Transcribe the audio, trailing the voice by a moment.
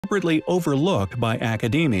deliberately overlooked by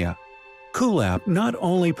academia. Kulap not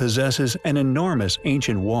only possesses an enormous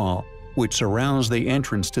ancient wall, which surrounds the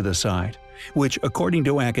entrance to the site, which, according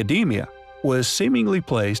to academia, was seemingly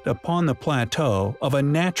placed upon the plateau of a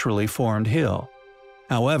naturally formed hill.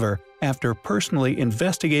 However, after personally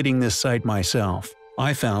investigating this site myself,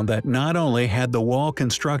 I found that not only had the wall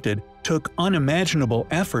constructed took unimaginable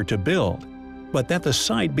effort to build, but that the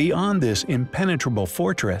site beyond this impenetrable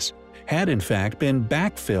fortress had in fact been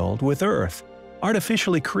backfilled with earth,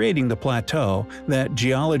 artificially creating the plateau that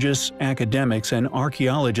geologists, academics, and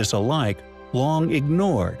archaeologists alike long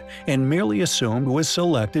ignored and merely assumed was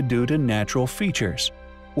selected due to natural features,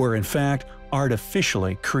 were in fact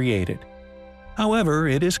artificially created. However,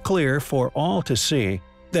 it is clear for all to see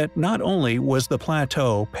that not only was the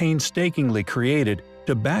plateau painstakingly created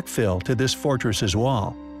to backfill to this fortress's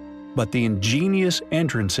wall, but the ingenious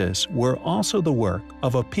entrances were also the work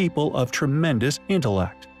of a people of tremendous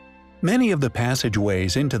intellect. Many of the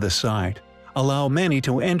passageways into the site allow many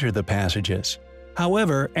to enter the passages.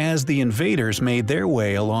 However, as the invaders made their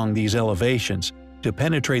way along these elevations to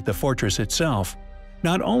penetrate the fortress itself,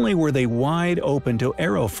 not only were they wide open to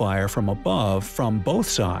arrow fire from above from both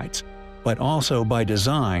sides, but also by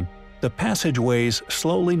design, the passageways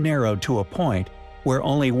slowly narrowed to a point where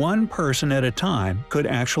only one person at a time could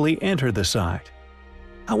actually enter the site.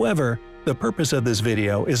 However, the purpose of this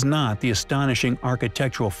video is not the astonishing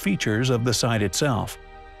architectural features of the site itself,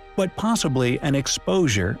 but possibly an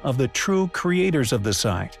exposure of the true creators of the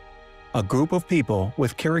site, a group of people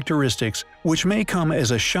with characteristics which may come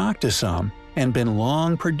as a shock to some and been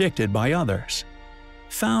long predicted by others.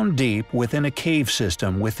 Found deep within a cave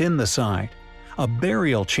system within the site, a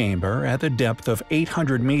burial chamber at a depth of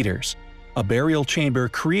 800 meters, a burial chamber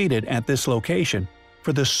created at this location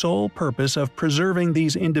for the sole purpose of preserving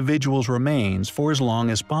these individuals' remains for as long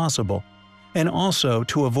as possible, and also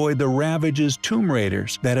to avoid the ravages tomb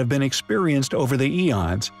raiders that have been experienced over the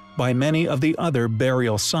eons by many of the other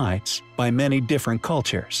burial sites by many different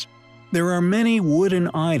cultures. There are many wooden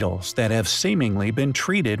idols that have seemingly been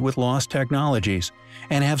treated with lost technologies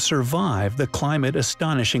and have survived the climate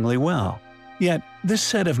astonishingly well. Yet, this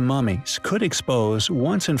set of mummies could expose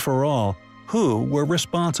once and for all who were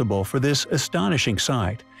responsible for this astonishing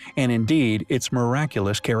sight, and indeed its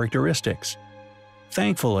miraculous characteristics.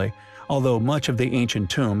 Thankfully, although much of the ancient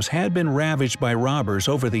tombs had been ravaged by robbers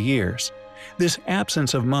over the years, this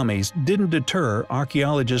absence of mummies didn't deter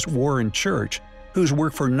archaeologist Warren Church, who's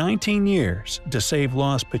worked for 19 years to save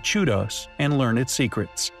lost Pachutos and learn its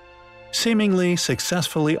secrets, seemingly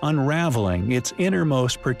successfully unraveling its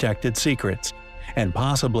innermost protected secrets, and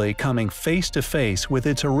possibly coming face to face with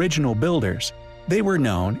its original builders. They were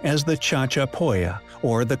known as the Chachapoya,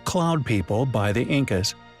 or the Cloud People by the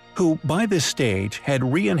Incas, who by this stage had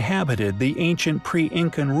re-inhabited the ancient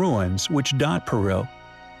pre-Incan ruins which dot Peru,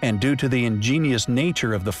 and due to the ingenious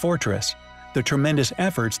nature of the fortress, the tremendous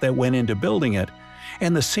efforts that went into building it,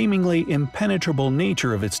 and the seemingly impenetrable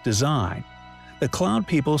nature of its design, the Cloud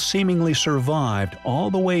People seemingly survived all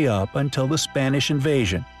the way up until the Spanish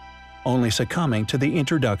invasion, only succumbing to the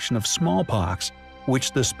introduction of smallpox,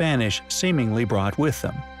 which the Spanish seemingly brought with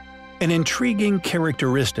them. An intriguing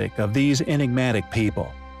characteristic of these enigmatic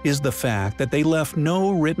people is the fact that they left no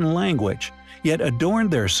written language, yet adorned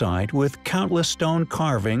their site with countless stone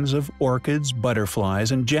carvings of orchids,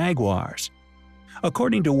 butterflies, and jaguars.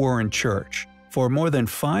 According to Warren Church, for more than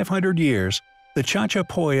 500 years, the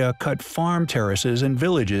Chachapoya cut farm terraces and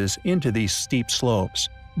villages into these steep slopes.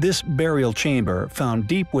 This burial chamber, found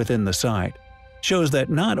deep within the site, shows that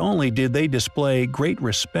not only did they display great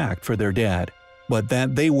respect for their dead, but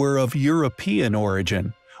that they were of European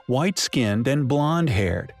origin, white-skinned and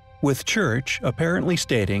blonde-haired, with Church apparently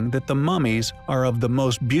stating that the mummies are of the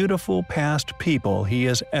most beautiful past people he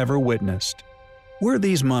has ever witnessed. Were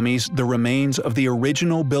these mummies the remains of the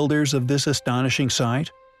original builders of this astonishing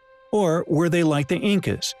site? Or were they like the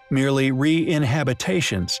Incas, merely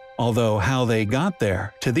re-inhabitations, although how they got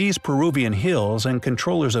there, to these Peruvian hills and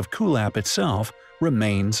controllers of Kulap itself,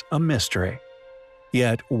 remains a mystery.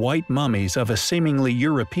 Yet white mummies of a seemingly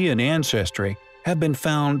European ancestry have been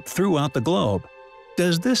found throughout the globe.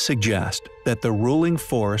 Does this suggest that the ruling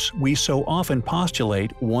force we so often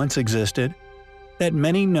postulate once existed? That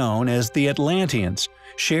many known as the Atlanteans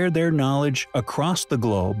shared their knowledge across the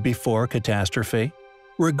globe before catastrophe?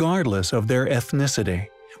 Regardless of their ethnicity,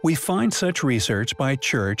 we find such research by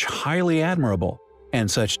Church highly admirable,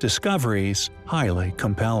 and such discoveries highly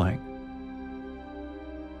compelling.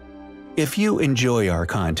 If you enjoy our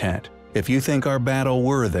content, if you think our battle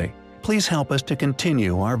worthy, please help us to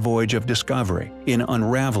continue our voyage of discovery in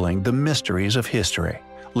unraveling the mysteries of history.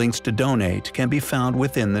 Links to donate can be found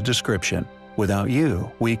within the description. Without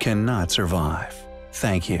you, we cannot survive.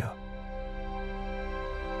 Thank you.